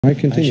I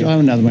continue. I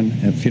have another one,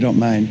 if you don't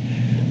mind.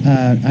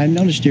 I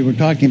noticed you were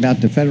talking about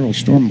the federal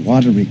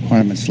stormwater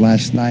requirements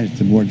last night at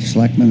the Board of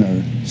Selectmen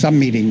or some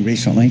meeting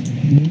recently,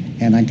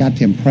 and I got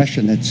the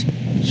impression it's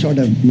sort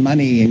of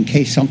money in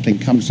case something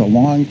comes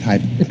along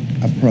type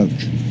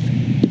approach.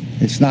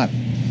 It's not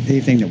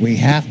anything that we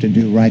have to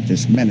do right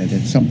this minute.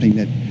 It's something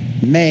that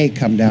may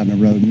come down the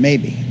road,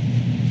 maybe.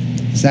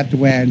 Is that the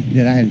way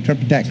did I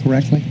interpret that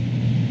correctly?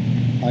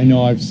 I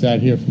know I've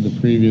sat here for the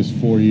previous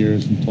 4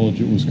 years and told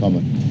you it was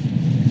coming.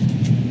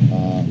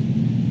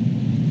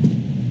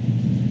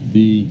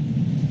 The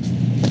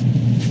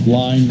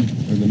line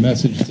or the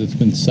message that's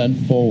been sent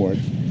forward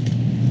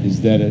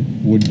is that it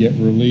would get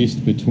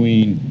released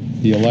between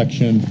the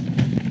election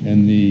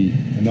and the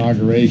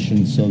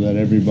inauguration so that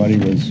everybody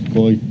was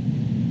fully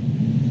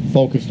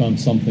focused on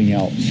something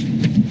else.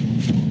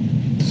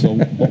 So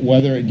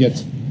whether it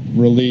gets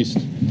released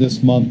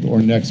this month or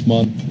next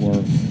month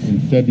or in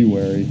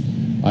February,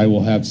 I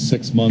will have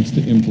 6 months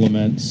to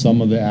implement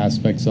some of the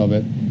aspects of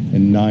it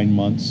and 9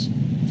 months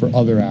for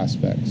other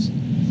aspects.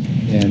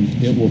 And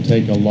it will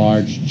take a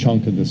large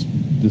chunk of this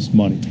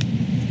money.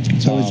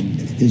 So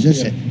is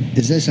this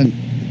a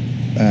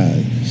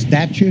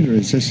statute, or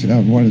is this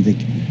one of the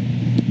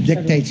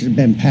dictates that have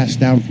been passed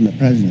down from the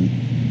president?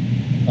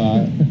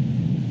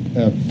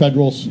 The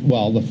federal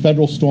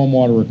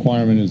stormwater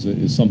requirement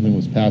is something that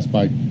was passed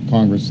by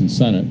Congress and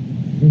Senate,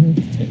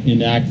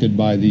 enacted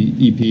by the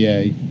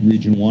EPA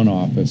Region 1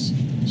 office.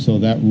 So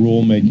that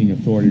rule-making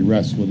authority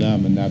rests with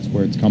them, and that's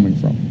where it's coming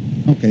from.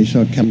 Okay, so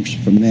it comes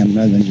from them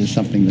rather than just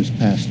something that's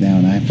passed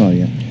down. I follow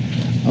you.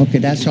 Okay,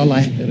 that's all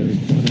I...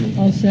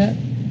 All set?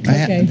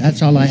 Okay.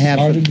 That's all I have.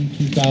 Started in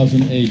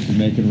 2008 to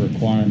make it a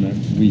requirement.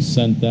 We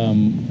sent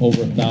them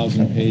over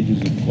 1,000 pages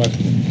of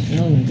questions.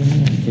 Oh my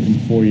God. It took them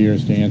 4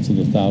 years to answer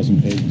the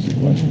 1,000 pages of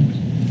questions.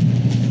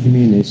 You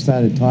mean they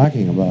started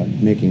talking about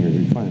making a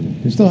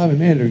requirement? They still haven't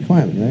made a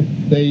requirement, right?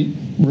 They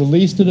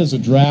released it as a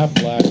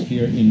draft last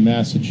year in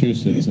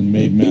Massachusetts and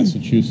made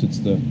Massachusetts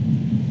the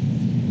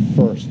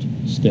first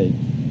state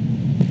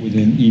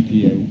within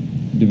EPA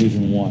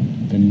Division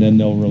 1. And then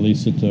they'll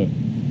release it to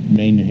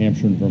Maine, New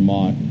Hampshire, and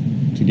Vermont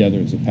together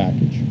as a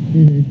package.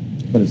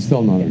 But it's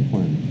still not a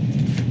requirement.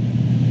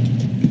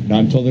 Not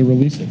until they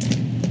release it.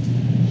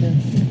 Yeah.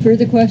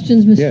 Further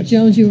questions? Mr. Yes.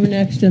 Jones, you were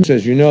next. It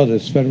says, you know,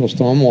 this federal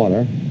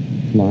stormwater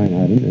line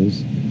item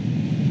is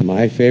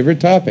my favorite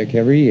topic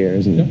every year,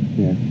 isn't it? Yep.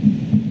 Yeah.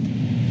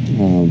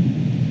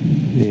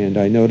 And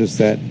I noticed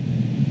that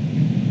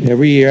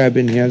every year I've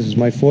been here, this is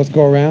my fourth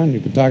go-around.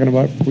 We've been talking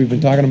about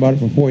it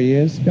for 4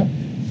 years. Yep.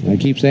 And I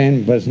keep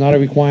saying, but it's not a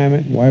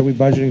requirement. Why are we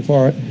budgeting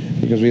for it?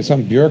 Because we have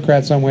some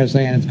bureaucrat somewhere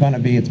saying it's going to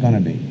be, it's going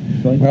to be.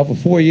 Right. Well, for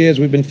 4 years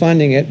we've been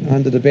funding it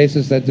under the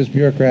basis that this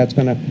bureaucrat's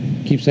going to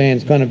keep saying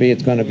it's going to be,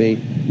 it's going to be.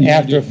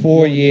 After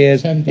 4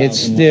 years, it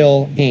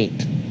still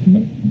ain't.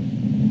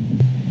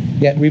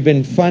 Yet we've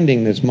been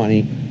funding this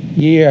money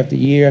year after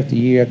year after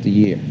year after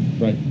year.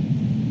 Right.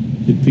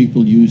 Did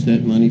people use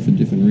that money for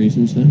different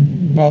reasons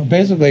then? Well,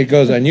 basically it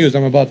goes unused.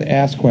 I'm about to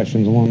ask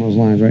questions along those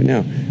lines right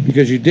now.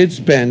 Because you did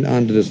spend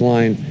under this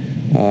line...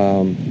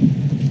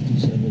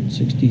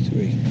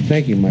 5763.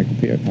 Thank you, Michael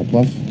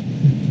Pluff.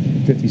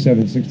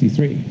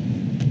 5763.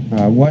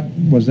 What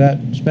was that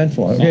spent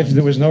for? Okay, if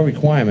there was no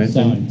requirement...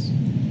 Signs.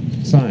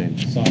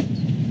 Signs.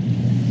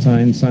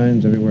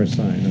 Signs, everywhere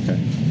sign, okay.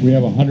 We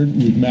have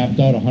we've mapped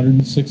out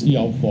 160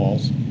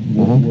 outfalls.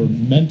 We're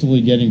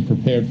mentally getting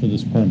prepared for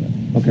this permit.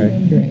 Okay.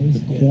 To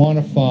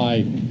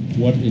quantify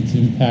what its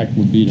impact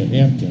would be to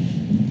Hampton,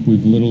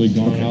 we've literally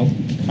gone out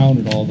and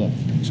counted all the...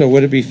 So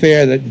would it be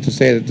fair to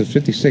say that the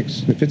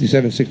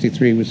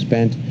 5763 was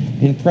spent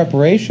in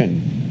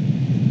preparation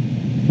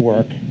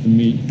work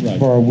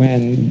for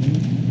when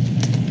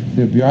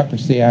the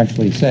bureaucracy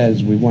actually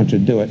says we want you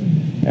to do it,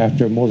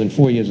 after more than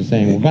 4 years of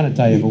saying we're going to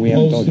tell you, but we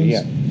haven't told you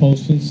yet.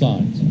 Posts and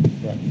signs.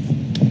 Right.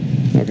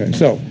 Okay,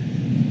 so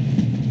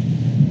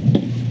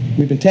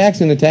we've been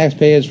taxing the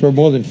taxpayers for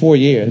more than 4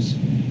 years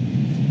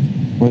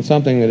on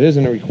something that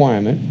isn't a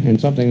requirement and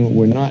something that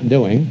we're not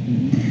doing,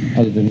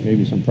 other than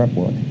maybe some prep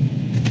work.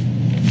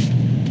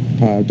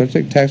 Don't you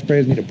think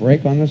taxpayers need a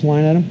break on this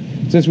line item?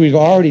 Since we've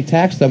already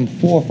taxed them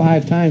 4 or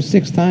 5 times,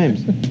 6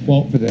 times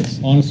for this.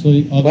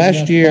 Honestly, other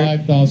Last than year,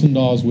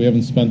 $5,000, we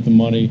haven't spent the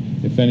money.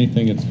 If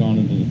anything, it's gone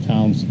into the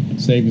town's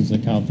savings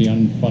account, the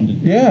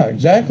unfunded. Yeah,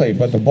 exactly.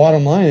 But the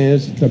bottom line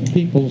is the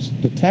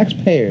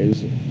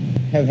taxpayers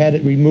have had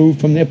it removed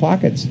from their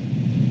pockets.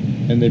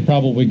 And they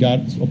probably got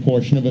a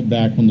portion of it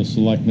back when the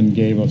selectmen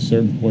gave a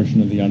certain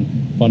portion of the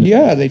unfunded.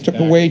 Yeah, they took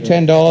away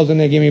 $10 and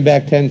they gave me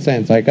back 10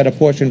 cents. I got a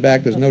portion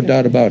back, there's no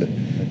doubt about it.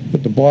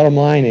 But the bottom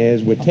line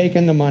is we're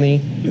taking the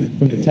money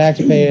from the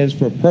taxpayers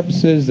for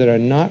purposes that are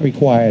not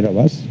required of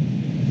us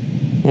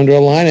under a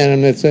line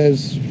item that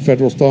says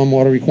federal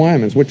stormwater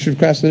requirements, which of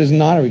course is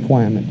not a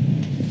requirement.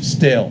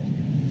 Still.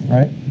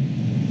 Right?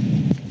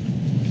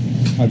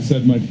 I've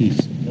said my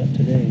piece. Not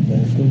today, but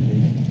it could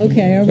be.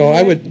 Okay. So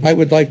I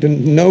would like to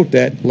note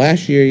that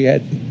last year you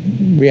had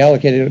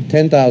reallocated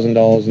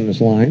 $10,000 in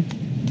this line,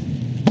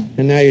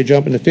 and now you're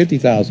jumping to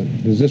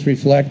 $50,000. Does this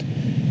reflect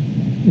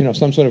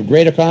some sort of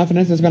greater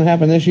confidence that's going to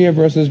happen this year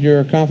versus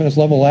your confidence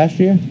level last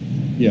year?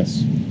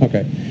 Yes.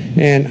 Okay.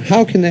 And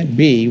how can that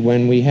be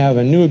when we have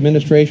a new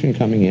administration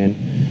coming in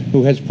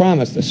who has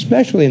promised,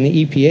 especially in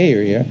the EPA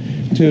area,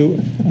 to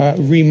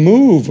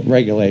remove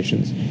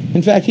regulations?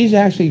 In fact, he's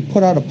actually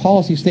put out a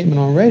policy statement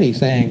already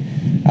saying,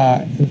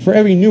 for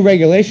every new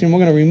regulation, we're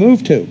going to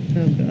remove 2.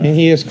 And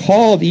he has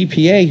called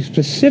EPA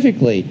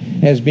specifically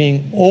as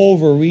being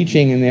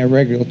overreaching in their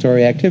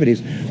regulatory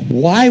activities.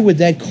 Why would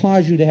that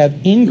cause you to have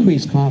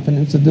increased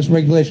confidence that this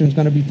regulation is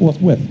going to be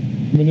forthwith?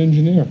 I'm an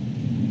engineer.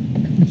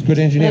 It's good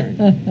engineering.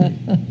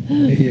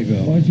 There you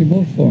go. Why don't you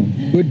vote for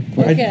him? Good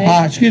question.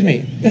 Okay. Excuse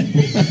me.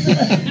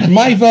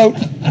 My vote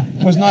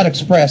was not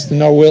expressed, and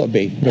nor will it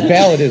be. The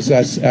ballot is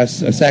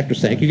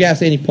sacrosanct. You can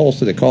ask any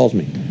pollster that calls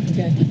me.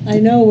 Okay. I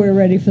know we're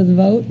ready for the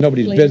vote.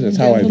 Nobody's ladies business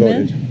and how I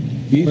gentlemen.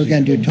 voted. We're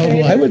going to do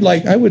total. I would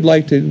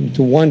like to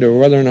wonder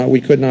whether or not we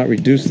could not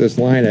reduce this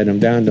line item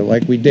down to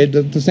like we did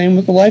the same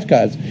with the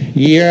lifeguards.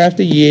 Year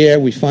after year,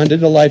 we funded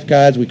the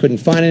lifeguards. We couldn't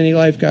find any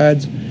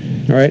lifeguards.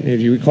 All right. If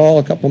you recall,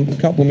 a couple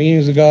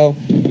meetings ago,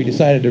 we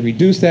decided to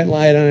reduce that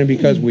line item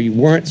because we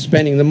weren't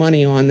spending the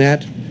money on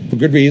that for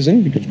good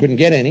reason, because we couldn't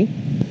get any.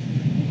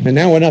 And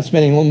now we're not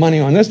spending money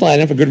on this line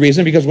item for good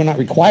reason because we're not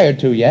required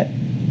to yet.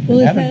 Well,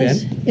 it Haven't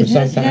has, been for it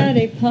some has time. had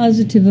a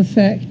positive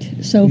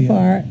effect so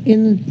far,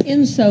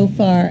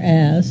 insofar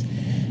as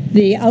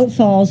the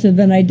outfalls have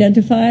been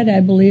identified.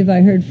 I believe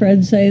I heard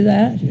Fred say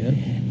that.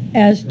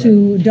 As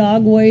to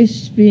dog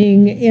waste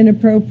being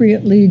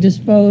inappropriately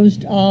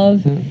disposed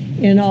of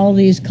in all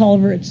these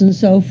culverts and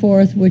so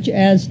forth, which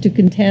adds to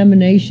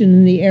contamination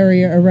in the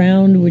area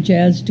around, which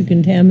adds to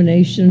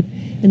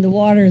contamination in the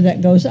water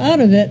that goes out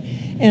of it.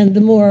 And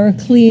the more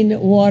clean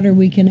water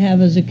we can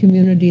have as a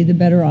community, the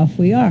better off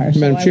we are.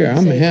 Madam I Chair, would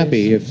I'm say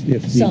happy there's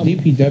if the some.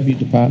 DPW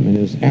department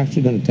is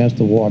actually going to test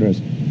the waters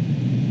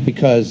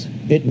because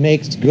it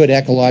makes good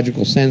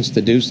ecological sense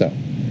to do so,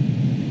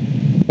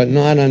 but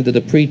not under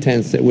the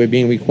pretense that we're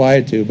being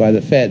required to by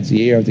the feds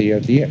year after year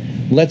after year.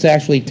 Let's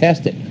actually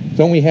test it.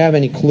 Don't we have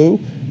any clue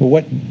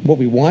what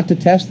we want to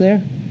test there?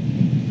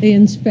 They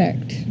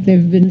inspect.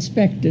 They've been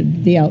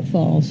inspected, the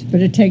outfalls,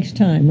 but it takes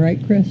time, right,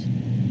 Chris?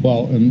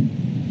 Well,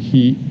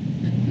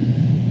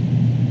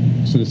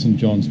 Citizen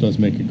Jones does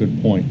make a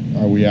good point.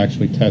 Are we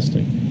actually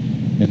testing?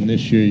 And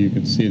this year you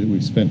can see that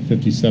we've spent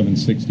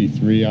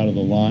 $57.63 out of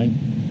the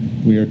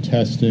line. We are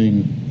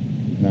testing,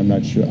 and I'm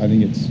not sure, I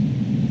think it's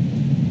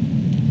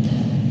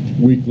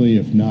weekly,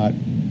 if not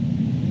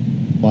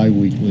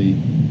bi-weekly,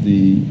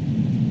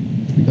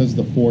 because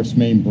of the force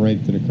main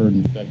break that occurred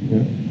in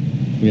February.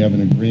 We have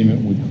an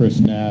agreement with Chris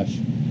Nash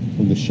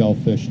from the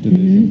Shellfish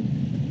Division,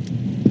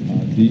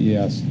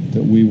 DES,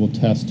 that we will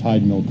test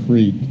Tide Mill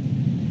Creek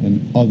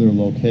and other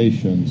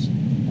locations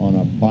on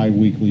a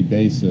bi-weekly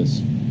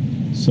basis.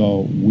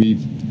 So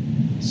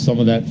some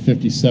of that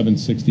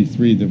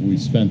 $57.63 that we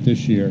spent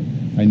this year,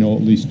 I know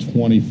at least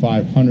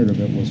 $2,500 of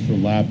it was for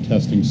lab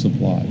testing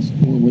supplies.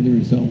 What were the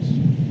results?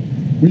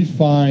 We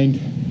find,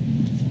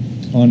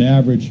 on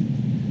average,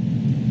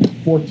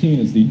 14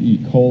 is the E.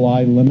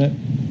 coli limit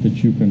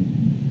that you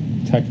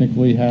can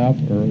technically have,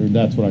 or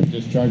that's what our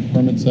discharge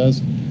permit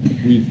says.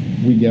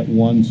 We get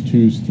 1s,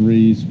 2s,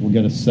 3s. We'll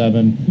get a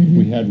 7.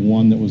 We had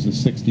one that was a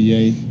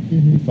 68.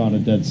 We found a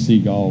dead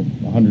seagull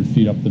 100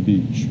 feet up the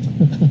beach.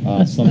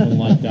 Something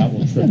like that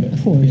will trip it.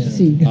 Poor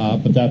seagull.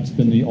 But that's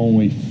been the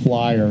only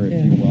flyer,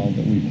 if you will,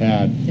 that we've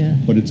had. Yeah.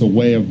 But it's a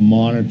way of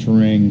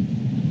monitoring,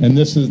 and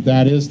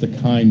that is the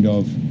kind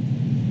of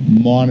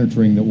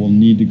monitoring that will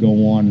need to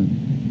go on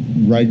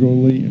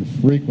regularly and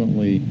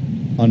frequently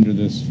under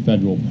this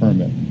federal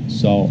permit.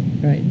 So,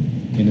 Right.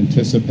 in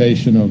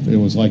anticipation of, it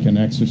was like an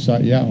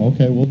exercise, yeah,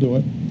 okay, we'll do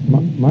it.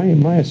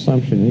 My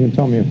assumption, you can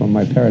tell me if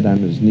my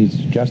paradigm needs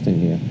adjusting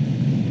here,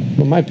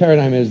 but my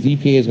paradigm is the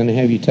EPA is going to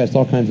have you test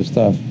all kinds of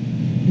stuff,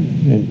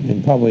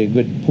 and probably a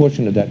good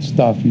portion of that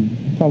stuff you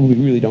probably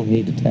really don't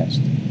need to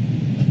test.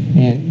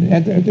 And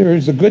there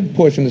is a good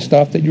portion of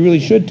stuff that you really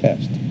should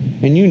test.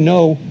 And you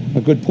know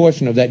a good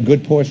portion of that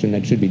good portion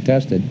that should be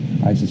tested,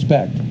 I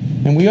suspect.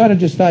 And we ought to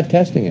just start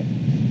testing it.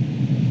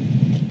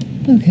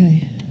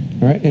 Okay.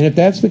 All right? And if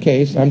that's the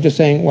case, I'm just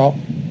saying, well,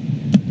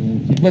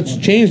 let's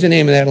change the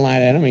name of that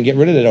line item and get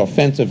rid of that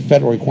offensive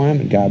federal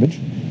requirement garbage.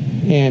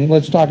 And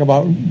let's talk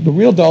about the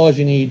real dollars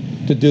you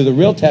need to do the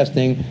real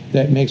testing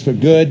that makes for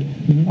good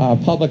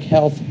public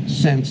health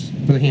sense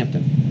for the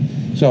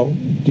Hampton. So,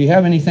 do you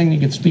have anything you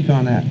can speak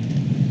on that?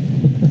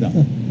 No,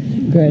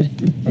 Good.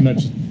 I'm not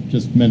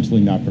just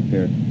mentally not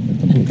prepared at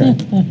the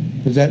moment. Okay.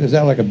 Is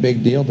that like a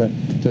big deal to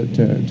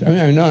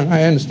I mean, no,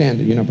 I understand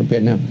that you're not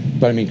prepared now,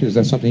 but I mean, because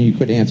that's something you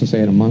could answer,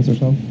 say, in a month or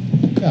so?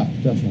 Yeah,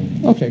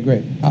 definitely. Okay,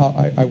 great.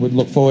 I would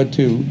look forward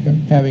to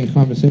having a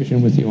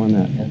conversation with you on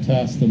that. I'll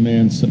task the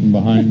man sitting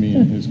behind me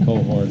and his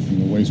cohort from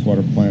the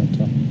wastewater plant.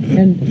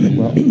 And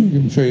Well,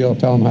 I'm sure you'll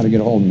tell them how to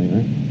get a hold of me,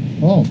 right?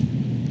 Oh,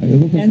 Are you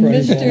looking And for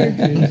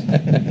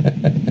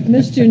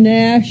Mr.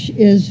 Nash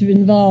is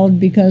involved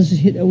because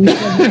we don't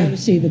want to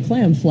see the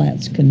clam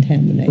flats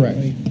contaminated.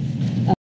 correct.